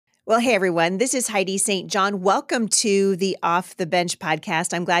Well, hey, everyone. This is Heidi St. John. Welcome to the Off the Bench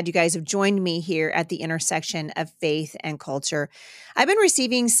podcast. I'm glad you guys have joined me here at the intersection of faith and culture. I've been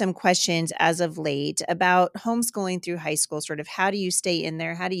receiving some questions as of late about homeschooling through high school. Sort of how do you stay in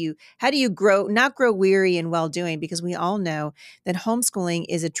there? How do you grow, not grow weary in well doing? Because we all know that homeschooling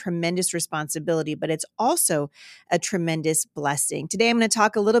is a tremendous responsibility, but it's also a tremendous blessing. Today, I'm going to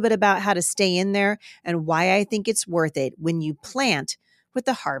talk a little bit about how to stay in there and why I think it's worth it when you plant with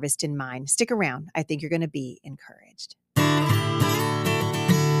the harvest in mind. Stick around. I think you're going to be encouraged.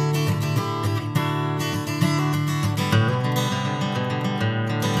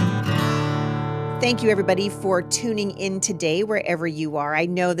 Thank you, everybody, for tuning in today, wherever you are. I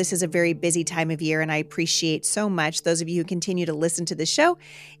know this is a very busy time of year, and I appreciate so much those of you who continue to listen to the show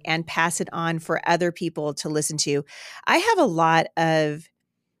and pass it on for other people to listen to. I have a lot of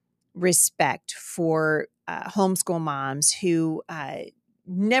respect for homeschool moms who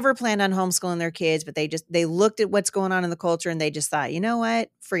never planned on homeschooling their kids, but they looked at what's going on in the culture and they just thought, you know what,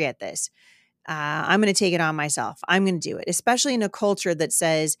 forget this. I'm going to take it on myself. I'm going to do it, especially in a culture that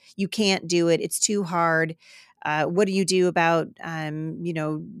says you can't do it. It's too hard. What do you do about,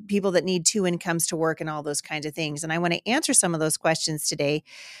 people that need two incomes to work and all those kinds of things? And I want to answer some of those questions today,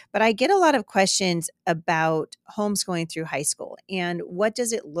 but I get a lot of questions about homeschooling through high school and what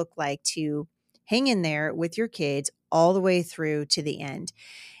does it look like to hang in there with your kids all the way through to the end.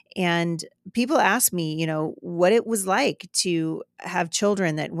 And people ask me, what it was like to have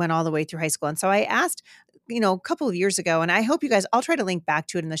children that went all the way through high school. And so I asked, a couple of years ago, and I hope you guys, I'll try to link back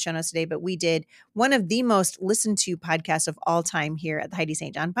to it in the show notes today, but we did one of the most listened to podcasts of all time here at the Heidi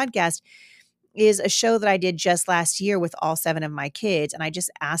St. John podcast is a show that I did just last year with all 7 of my kids. And I just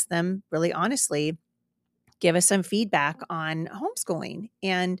asked them really honestly, give us some feedback on homeschooling.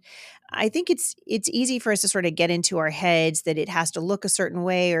 And I think it's easy for us to sort of get into our heads that it has to look a certain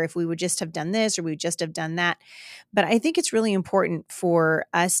way, or if we would just have done this, or we would just have done that. But I think it's really important for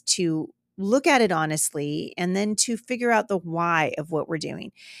us to look at it honestly and then to figure out the why of what we're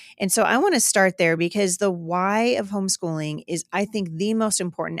doing. And so I want to start there because the why of homeschooling is, I think, the most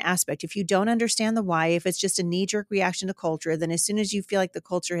important aspect. If you don't understand the why, if it's just a knee-jerk reaction to culture, then as soon as you feel like the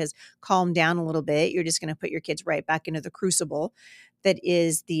culture has calmed down a little bit, you're just going to put your kids right back into the crucible that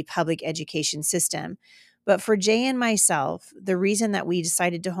is the public education system. But for Jay and myself, the reason that we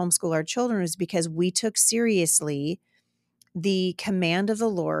decided to homeschool our children was because we took seriously the command of the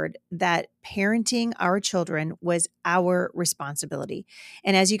Lord that parenting our children was our responsibility.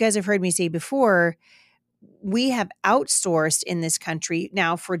 And as you guys have heard me say before, we have outsourced in this country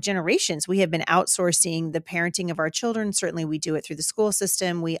now for generations. We have been outsourcing the parenting of our children. Certainly we do it through the school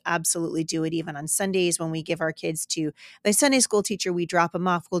system. We absolutely do it even on Sundays when we give our kids to the Sunday school teacher, we drop them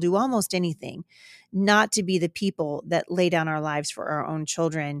off. We'll do almost anything not to be the people that lay down our lives for our own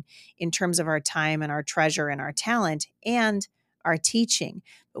children in terms of our time and our treasure and our talent and our teaching.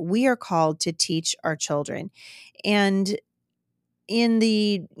 But we are called to teach our children. And in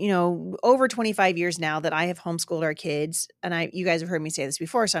the, over 25 years now that I have homeschooled our kids, and you guys have heard me say this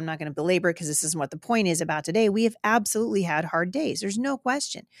before, so I'm not going to belabor it because this isn't what the point is about today. We have absolutely had hard days. There's no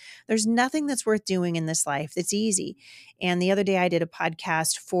question. There's nothing that's worth doing in this life that's easy. And the other day I did a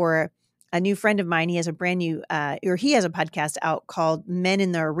podcast for a new friend of mine. He has a brand new, he has a podcast out called Men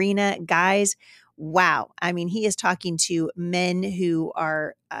in the Arena. Guys, wow. I mean, he is talking to men who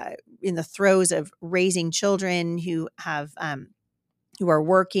are in the throes of raising children, who are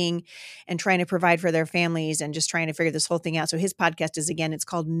working and trying to provide for their families and just trying to figure this whole thing out. So his podcast is, again, it's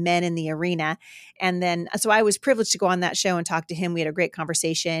called Men in the Arena. And then, so I was privileged to go on that show and talk to him. We had a great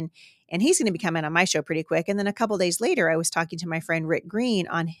conversation and he's going to be coming on my show pretty quick. And then a couple of days later, I was talking to my friend Rick Green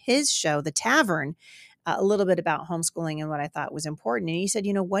on his show, The Tavern, a little bit about homeschooling and what I thought was important. And he said,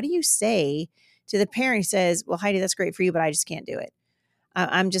 what do you say to the parent who says, well, Heidi, that's great for you, but I just can't do it.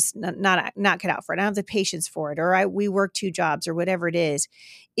 I'm just not cut out for it. I don't have the patience for it, or we work 2 jobs or whatever it is.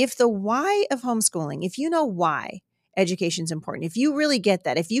 If the why of homeschooling, if you know why education is important, if you really get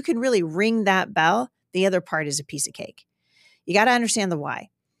that, if you can really ring that bell, the other part is a piece of cake. You got to understand the why.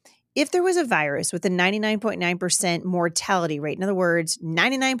 If there was a virus with a 99.9% mortality rate, in other words,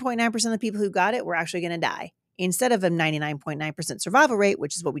 99.9% of the people who got it were actually going to die, instead of a 99.9% survival rate,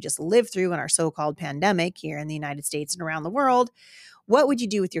 which is what we just lived through in our so-called pandemic here in the United States and around the world, what would you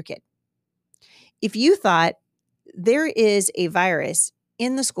do with your kid? If you thought there is a virus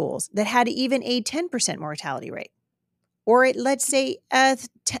in the schools that had even a 10% mortality rate, or let's say a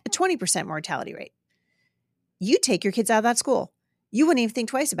 20% mortality rate, you take your kids out of that school. You wouldn't even think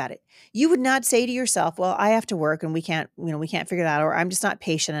twice about it. You would not say to yourself, well, I have to work and we can't figure that out, or I'm just not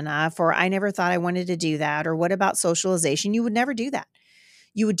patient enough, or I never thought I wanted to do that, or what about socialization? You would never do that.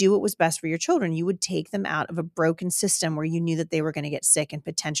 You would do what was best for your children. You would take them out of a broken system where you knew that they were going to get sick and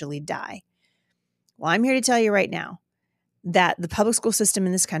potentially die. Well, I'm here to tell you right now that the public school system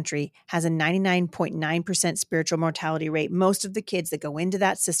in this country has a 99.9% spiritual mortality rate. Most of the kids that go into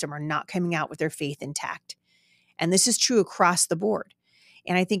that system are not coming out with their faith intact. And this is true across the board.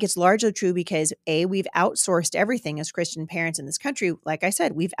 And I think it's largely true because we've outsourced everything as Christian parents in this country. Like I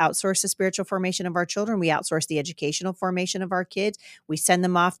said, we've outsourced the spiritual formation of our children. We outsource the educational formation of our kids. We send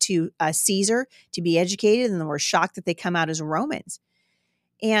them off to Caesar to be educated, and then we're shocked that they come out as Romans.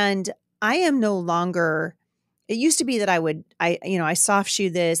 And I am no longer, it used to be that I soft shoe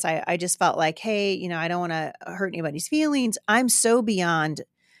this. I just felt like, hey, I don't want to hurt anybody's feelings. I'm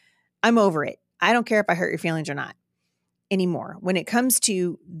over it. I don't care if I hurt your feelings or not anymore when it comes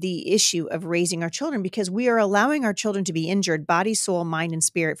to the issue of raising our children, because we are allowing our children to be injured body, soul, mind, and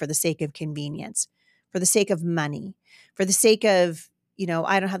spirit for the sake of convenience, for the sake of money, for the sake of,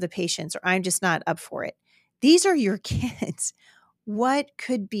 I don't have the patience, or I'm just not up for it. These are your kids. What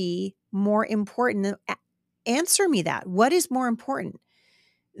could be more important? Answer me that. What is more important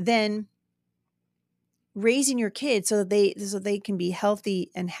than raising your kids so they can be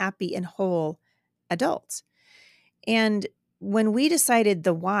healthy and happy and whole adults? And when we decided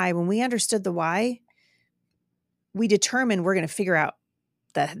the why, when we understood the why, we determined we're going to figure out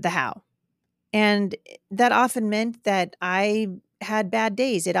the how. And that often meant that I had bad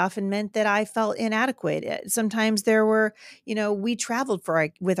days. It often meant that I felt inadequate. Sometimes there were, we traveled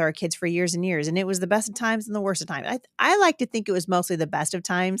with our kids for years and years, and it was the best of times and the worst of times. I like to think it was mostly the best of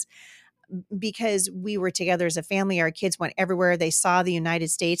times because we were together as a family. Our kids went everywhere. They saw the United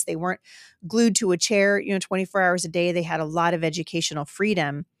States. They weren't glued to a chair, 24 hours a day. They had a lot of educational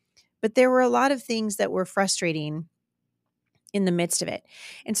freedom, but there were a lot of things that were frustrating in the midst of it.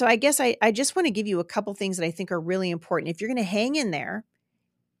 And so I guess I just want to give you a couple things that I think are really important. If you're going to hang in there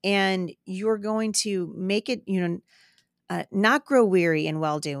and you're going to make it, not grow weary in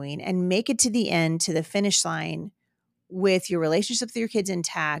well-doing and make it to the end, to the finish line, with your relationship with your kids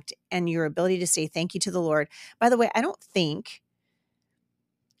intact and your ability to say thank you to the Lord. By the way, I don't think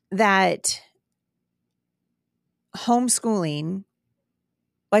that homeschooling,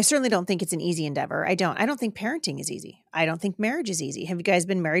 well, I certainly don't think it's an easy endeavor. I don't think parenting is easy. I don't think marriage is easy. Have you guys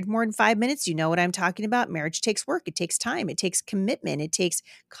been married more than 5 minutes? You know what I'm talking about. Marriage takes work. It takes time. It takes commitment. It takes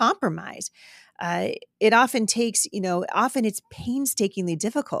compromise. It often takes, often it's painstakingly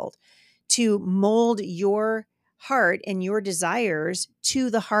difficult to mold your heart and your desires to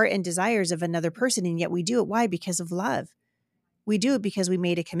the heart and desires of another person. And yet we do it. Why? Because of love. We do it because we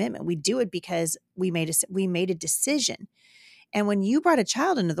made a commitment. We do it because we made a decision. And when you brought a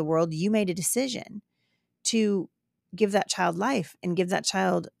child into the world, you made a decision to give that child life and give that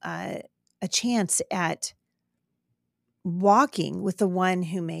child a chance at walking with the one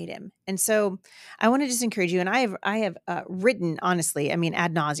who made him. And so I want to just encourage you. And I have written, honestly, ad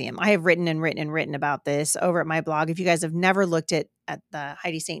nauseum. I have written and written and written about this over at my blog. If you guys have never looked at the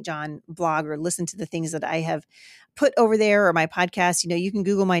Heidi St. John blog or listened to the things that I have put over there or my podcast, you can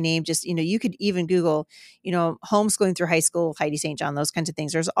Google my name. Just, you could even Google, homeschooling through high school, Heidi St. John, those kinds of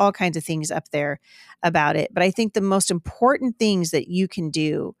things. There's all kinds of things up there about it. But I think the most important things that you can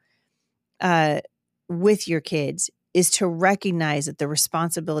do with your kids is to recognize that the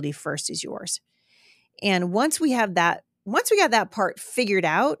responsibility first is yours. And once we got that part figured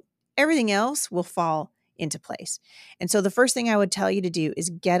out, everything else will fall into place. And so the first thing I would tell you to do is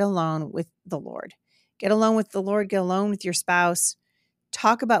get alone with the Lord. Get alone with the Lord, get alone with your spouse.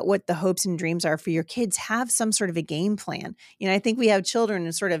 Talk about what the hopes and dreams are for your kids. Have some sort of a game plan. I think we have children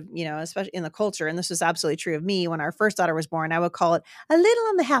and sort of, especially in the culture, and this was absolutely true of me when our first daughter was born, I would call it a little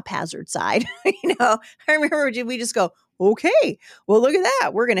on the haphazard side. I remember we just go, okay, well, look at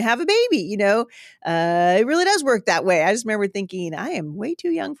that. We're going to have a baby. It really does work that way. I just remember thinking, I am way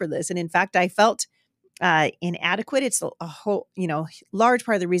too young for this. And in fact, I felt inadequate. It's a whole, large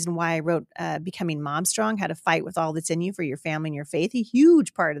part of the reason why I wrote Becoming Mom Strong, How to Fight with All That's in You for Your Family and Your Faith. A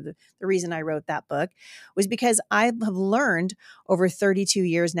huge part of the reason I wrote that book was because I have learned over 32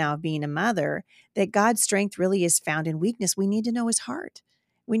 years now of being a mother that God's strength really is found in weakness. We need to know his heart.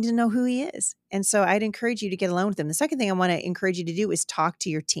 We need to know who he is. And so I'd encourage you to get alone with him. The second thing I want to encourage you to do is talk to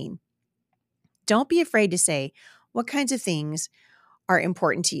your teen. Don't be afraid to say, what kinds of things are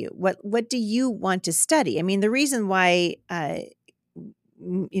important to you? What do you want to study? The reason why,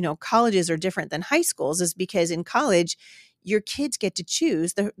 colleges are different than high schools is because in college, your kids get to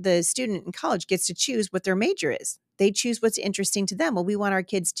choose, the student in college gets to choose what their major is. They choose what's interesting to them. Well, we want our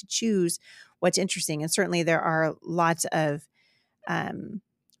kids to choose what's interesting. And certainly there are lots of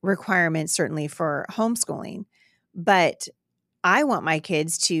requirements, certainly for homeschooling, but I want my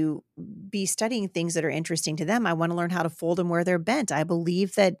kids to be studying things that are interesting to them. I want to learn how to fold them where they're bent. I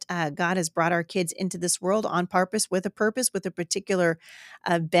believe that God has brought our kids into this world on purpose, with a particular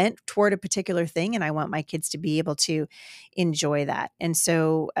bent toward a particular thing. And I want my kids to be able to enjoy that. And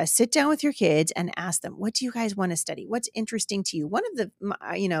so sit down with your kids and ask them, what do you guys want to study? What's interesting to you? One of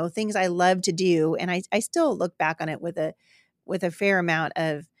the things I love to do, and I still look back on it with a fair amount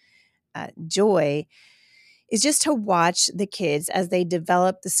of joy, is just to watch the kids as they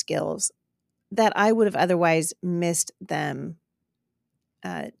develop the skills that I would have otherwise missed them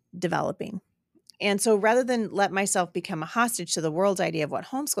developing. And so rather than let myself become a hostage to the world's idea of what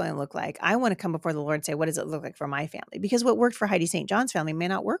homeschooling looked like, I want to come before the Lord and say, what does it look like for my family? Because what worked for Heidi St. John's family may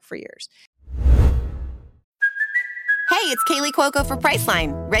not work for yours. Hey, it's Kaylee Cuoco for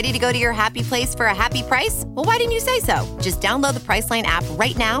Priceline. Ready to go to your happy place for a happy price? Well, why didn't you say so? Just download the Priceline app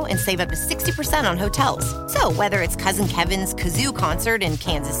right now and save up to 60% on hotels. So whether it's Cousin Kevin's Kazoo Concert in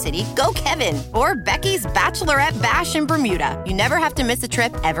Kansas City, go Kevin, or Becky's Bachelorette Bash in Bermuda, you never have to miss a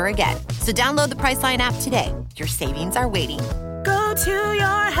trip ever again. So download the Priceline app today. Your savings are waiting. Go to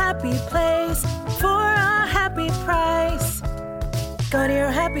your happy place for a happy price. Go to your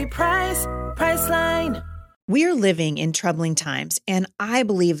happy price, Priceline. We are living in troubling times, and I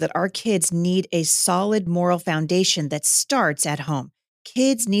believe that our kids need a solid moral foundation that starts at home.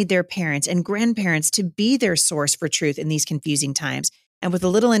 Kids need their parents and grandparents to be their source for truth in these confusing times. And with a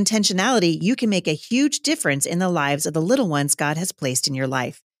little intentionality, you can make a huge difference in the lives of the little ones God has placed in your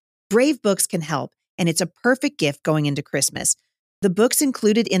life. Brave Books can help, and it's a perfect gift going into Christmas. The books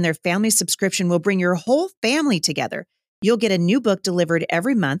included in their family subscription will bring your whole family together. You'll get a new book delivered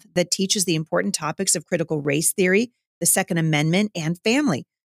every month that teaches the important topics of critical race theory, the Second Amendment, and family.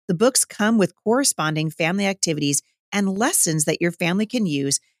 The books come with corresponding family activities and lessons that your family can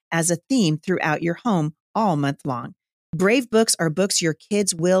use as a theme throughout your home all month long. Brave Books are books your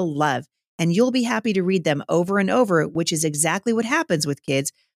kids will love, and you'll be happy to read them over and over, which is exactly what happens with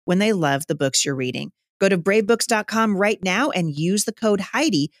kids when they love the books you're reading. Go to bravebooks.com right now and use the code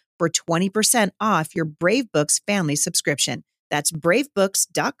Heidi for 20% off your Brave Books family subscription. That's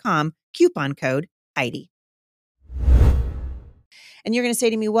bravebooks.com, coupon code Heidi. And you're going to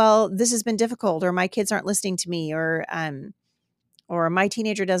say to me, well, this has been difficult, or my kids aren't listening to me, or my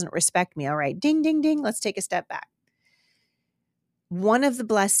teenager doesn't respect me. All right, ding, ding, ding. Let's take a step back. One of the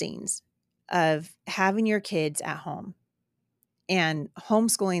blessings of having your kids at home and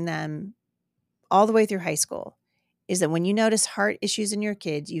homeschooling them all the way through high school is that when you notice heart issues in your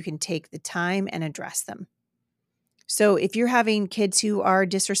kids, you can take the time and address them. So if you're having kids who are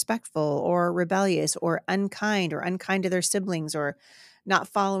disrespectful or rebellious or unkind to their siblings or not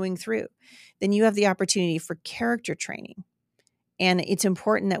following through, then you have the opportunity for character training. And it's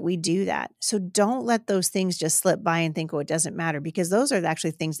important that we do that. So don't let those things just slip by and think, oh, it doesn't matter, because those are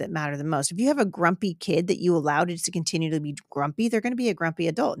actually things that matter the most. If you have a grumpy kid that you allowed to continue to be grumpy, they're going to be a grumpy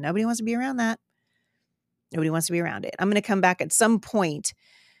adult. Nobody wants to be around that. Nobody wants to be around it. I'm going to come back at some point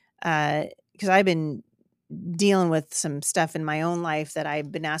because I've been dealing with some stuff in my own life that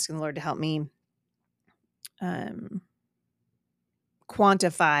I've been asking the Lord to help me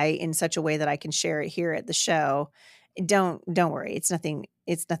quantify in such a way that I can share it here at the show. Don't worry. It's nothing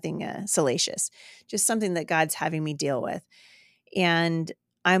salacious, just something that God's having me deal with. And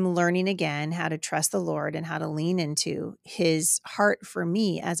I'm learning again how to trust the Lord and how to lean into his heart for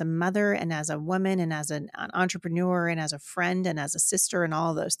me as a mother and as a woman and as an entrepreneur and as a friend and as a sister and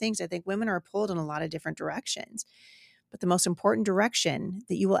all of those things. I think women are pulled in a lot of different directions, but the most important direction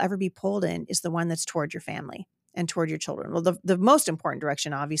that you will ever be pulled in is the one that's toward your family and toward your children. Well, the most important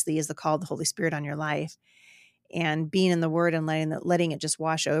direction obviously is the call of the Holy Spirit on your life and being in the Word and letting it just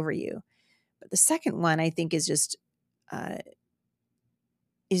wash over you. But the second one I think is just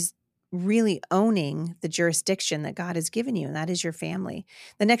is really owning the jurisdiction that God has given you, and that is your family.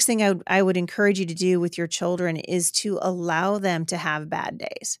 The next thing I would encourage you to do with your children is to allow them to have bad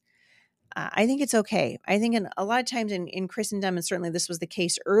days. I think it's okay. I think a lot of times in Christendom, and certainly this was the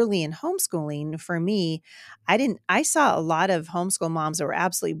case early in homeschooling for me, I saw a lot of homeschool moms that were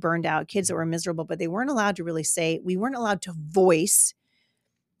absolutely burned out, kids that were miserable, but they weren't allowed to really we weren't allowed to voice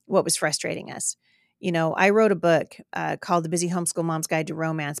what was frustrating us. You know, I wrote a book called The Busy Homeschool Mom's Guide to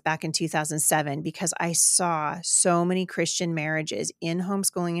Romance back in 2007 because I saw so many Christian marriages in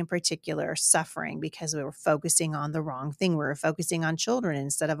homeschooling in particular suffering because we were focusing on the wrong thing. We were focusing on children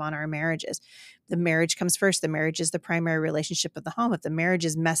instead of on our marriages. The marriage comes first. The marriage is the primary relationship of the home. If the marriage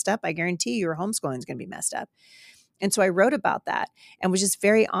is messed up, I guarantee your homeschooling is going to be messed up. And so I wrote about that and was just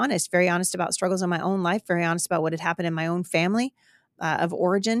very honest about struggles in my own life, very honest about what had happened in my own family of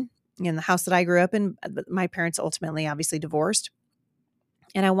origin. In the house that I grew up in, my parents ultimately obviously divorced,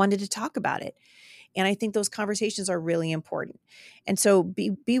 and I wanted to talk about it. And I think those conversations are really important. And so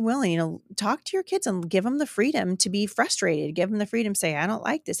be willing, talk to your kids and give them the freedom to be frustrated. Give them the freedom to say, I don't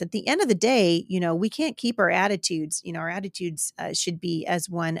like this. At the end of the day, we can't keep our attitudes. Our attitudes should be as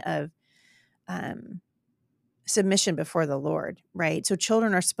one of submission before the Lord, right? So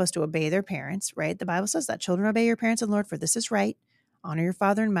children are supposed to obey their parents, right? The Bible says that children obey your parents and Lord, for this is right. Honor your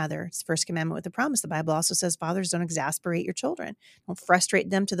father and mother. It's the first commandment with a promise. The Bible also says fathers, don't exasperate your children. Don't frustrate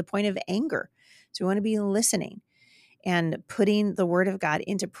them to the point of anger. So we want to be listening and putting the word of God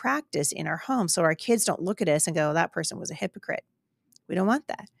into practice in our home so our kids don't look at us and go, that person was a hypocrite. We don't want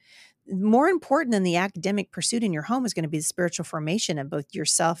that. More important than the academic pursuit in your home is going to be the spiritual formation of both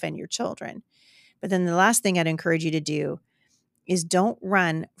yourself and your children. But then the last thing I'd encourage you to do is don't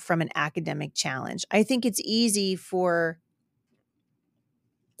run from an academic challenge. I think it's easy for,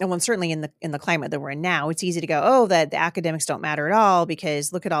 well, certainly in the climate that we're in now, it's easy to go, oh, that the academics don't matter at all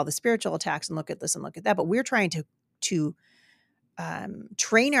because look at all the spiritual attacks and look at this and look at that. But we're trying to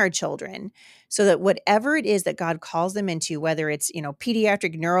train our children so that whatever it is that God calls them into, whether it's,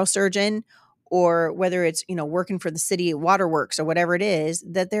 pediatric neurosurgeon or whether it's, working for the city waterworks or whatever it is,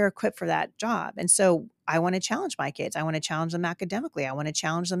 that they're equipped for that job. And so I want to challenge my kids. I want to challenge them academically. I want to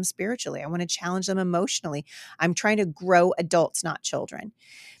challenge them spiritually. I want to challenge them emotionally. I'm trying to grow adults, not children.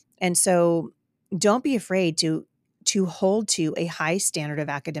 And so don't be afraid to hold to a high standard of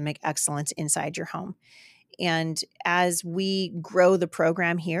academic excellence inside your home. And as we grow the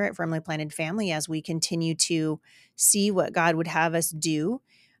program here at Firmly Planted Family, as we continue to see what God would have us do,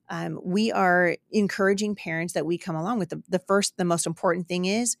 we are encouraging parents that we come along with. The most important thing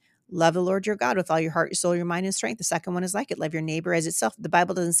is love the Lord your God with all your heart, your soul, your mind, and strength. The second one is like it, love your neighbor as itself. The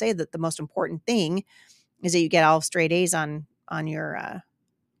Bible doesn't say that the most important thing is that you get all straight A's on your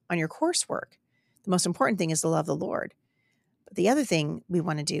coursework. The most important thing is to love the Lord. But the other thing we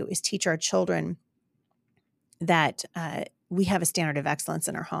want to do is teach our children that we have a standard of excellence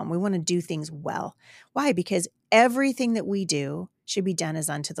in our home. We want to do things well. Why? Because everything that we do should be done as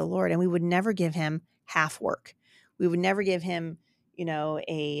unto the Lord. And we would never give him half work. We would never give him, we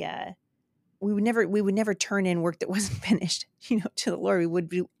would never turn in work that wasn't finished, to the Lord. We would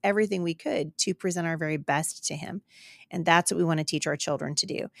do everything we could to present our very best to him. And that's what we want to teach our children to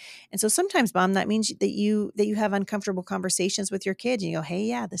do. And so sometimes, Mom, that means that you have uncomfortable conversations with your kids and you go, hey,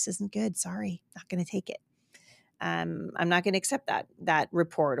 yeah, this isn't good. Sorry, not going to take it. I'm not going to accept that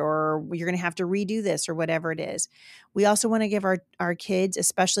report, or you're going to have to redo this, or whatever it is. We also want to give our kids,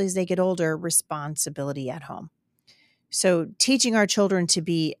 especially as they get older, responsibility at home. So teaching our children to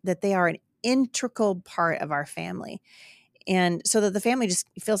be that they are an integral part of our family. And so that the family just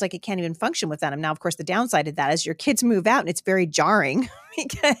feels like it can't even function without them. Now, of course, the downside of that is your kids move out and it's very jarring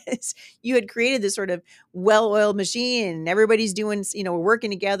because you had created this sort of well-oiled machine and everybody's doing, we're working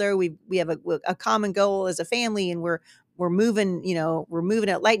together. We have a common goal as a family and we're moving, we're moving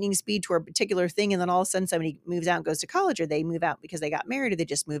at lightning speed toward a particular thing. And then all of a sudden somebody moves out and goes to college, or they move out because they got married, or they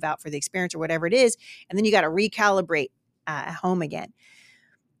just move out for the experience or whatever it is. And then you got to recalibrate at home again.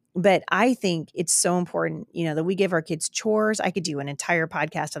 But I think it's so important, that we give our kids chores. I could do an entire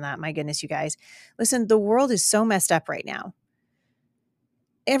podcast on that. My goodness, you guys. Listen, the world is so messed up right now.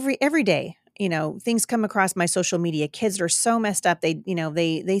 Every day, things come across my social media. Kids are so messed up. They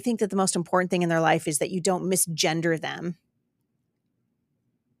think that the most important thing in their life is that you don't misgender them.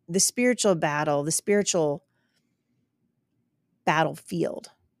 The spiritual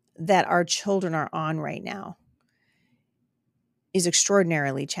battlefield that our children are on right now is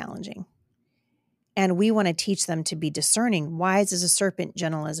extraordinarily challenging. And we want to teach them to be discerning, wise as a serpent,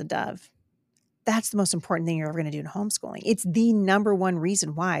 gentle as a dove. That's the most important thing you're ever going to do in homeschooling. It's the number one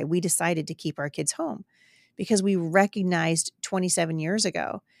reason why we decided to keep our kids home, because we recognized 27 years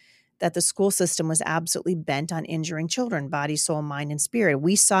ago that the school system was absolutely bent on injuring children, body, soul, mind, and spirit.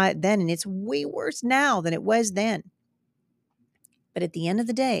 We saw it then, and it's way worse now than it was then. But at the end of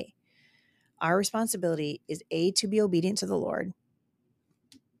the day, our responsibility is A, to be obedient to the Lord,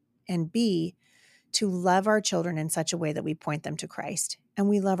 and B, to love our children in such a way that we point them to Christ. And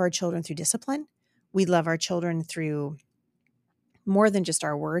we love our children through discipline. We love our children through more than just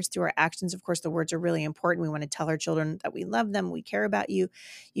our words, through our actions. Of course, the words are really important. We want to tell our children that we love them, we care about you.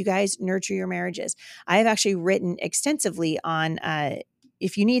 You guys nurture your marriages. I have actually written extensively on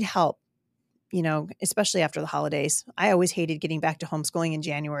if you need help, especially after the holidays. I always hated getting back to homeschooling in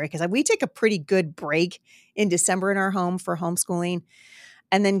January because we take a pretty good break in December in our home for homeschooling.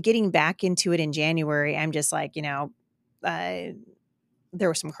 And then getting back into it in January, I'm just like, there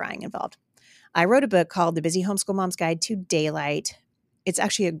was some crying involved. I wrote a book called The Busy Homeschool Mom's Guide to Daylight. It's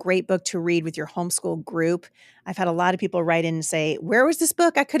actually a great book to read with your homeschool group. I've had a lot of people write in and say, where was this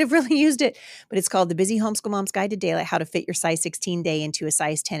book? I could have really used it. But it's called The Busy Homeschool Mom's Guide to Daylight, How to Fit Your Size 16 Day into a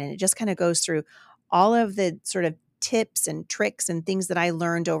Size 10. And it just kind of goes through all of the sort of tips and tricks and things that I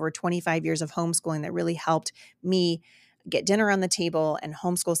learned over 25 years of homeschooling that really helped me get dinner on the table and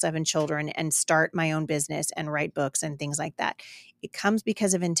homeschool 7 children and start my own business and write books and things like that. It comes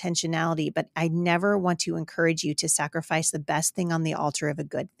because of intentionality, but I never want to encourage you to sacrifice the best thing on the altar of a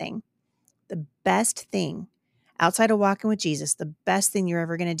good thing. The best thing outside of walking with Jesus, the best thing you're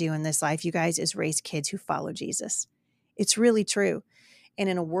ever going to do in this life, you guys, is raise kids who follow Jesus. It's really true. And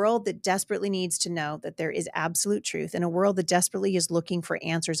in a world that desperately needs to know that there is absolute truth, in a world that desperately is looking for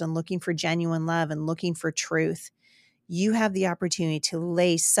answers and looking for genuine love and looking for truth, you have the opportunity to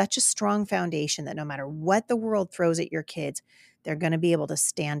lay such a strong foundation that no matter what the world throws at your kids, they're going to be able to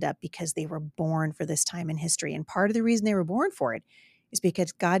stand up because they were born for this time in history. And part of the reason they were born for it is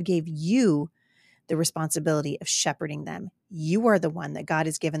because God gave you the responsibility of shepherding them. You are the one that God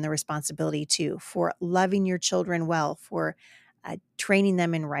has given the responsibility to for loving your children well, for training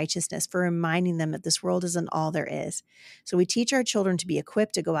them in righteousness, for reminding them that this world isn't all there is. So we teach our children to be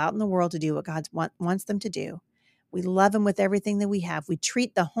equipped to go out in the world to do what God wants them to do. We love them with everything that we have. We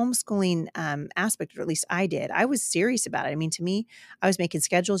treat the homeschooling aspect, or at least I did. I was serious about it. I mean, to me, I was making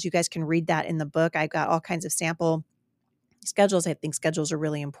schedules. You guys can read that in the book. I've got all kinds of sample schedules. I think schedules are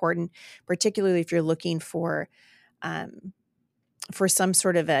really important, particularly if you're looking for some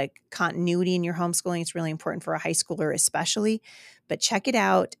sort of a continuity in your homeschooling. It's really important for a high schooler especially. But check it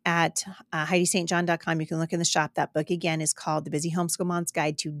out at HeidiSt.John.com. You can look in the shop. That book, again, is called The Busy Homeschool Mom's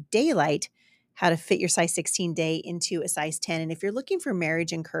Guide to Daylight, How to Fit Your Size 16 Day into a Size 10. And if you're looking for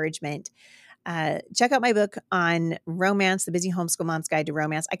marriage encouragement, check out my book on romance, The Busy Homeschool Mom's Guide to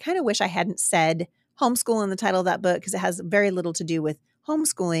Romance. I kind of wish I hadn't said homeschool in the title of that book because it has very little to do with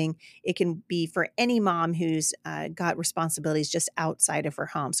homeschooling. It can be for any mom who's got responsibilities just outside of her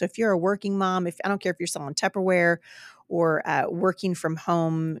home. So if you're a working mom, I don't care if you're selling Tupperware or working from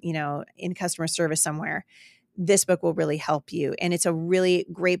home, in customer service somewhere, this book will really help you. And it's a really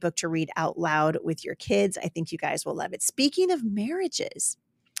great book to read out loud with your kids. I think you guys will love it. Speaking of marriages,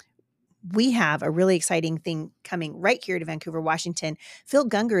 we have a really exciting thing coming right here to Vancouver, Washington. Phil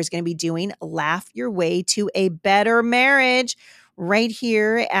Gungor is going to be doing Laugh Your Way to a Better Marriage right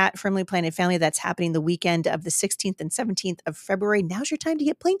here at Firmly Planted Family. That's happening the weekend of the 16th and 17th of February. Now's your time to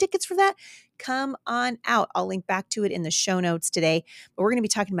get plane tickets for that. Come on out. I'll link back to it in the show notes today. But we're going to be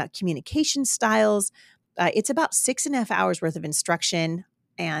talking about communication styles. It's about 6.5 hours worth of instruction,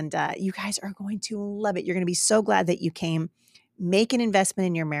 and you guys are going to love it. You're going to be so glad that you came. Make an investment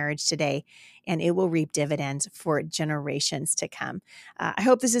in your marriage today, and it will reap dividends for generations to come. I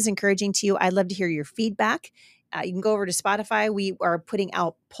hope this is encouraging to you. I'd love to hear your feedback. You can go over to Spotify. We are putting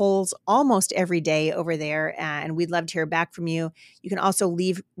out polls almost every day over there, and we'd love to hear back from you. You can also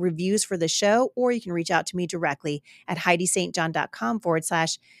leave reviews for the show, or you can reach out to me directly at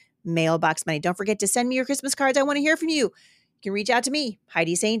HeidiSt.John.com/mailbox money. Don't forget to send me your Christmas cards. I want to hear from you. You can reach out to me,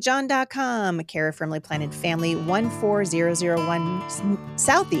 HeidiSt.John.com, care of Firmly Planted Family, 14001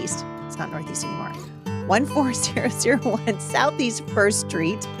 Southeast. It's not Northeast anymore. 14001 Southeast 1st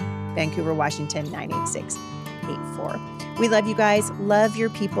Street, Vancouver, Washington, 98684. We love you guys. Love your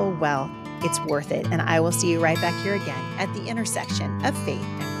people well. It's worth it. And I will see you right back here again at the intersection of faith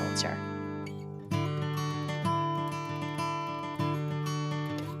and culture.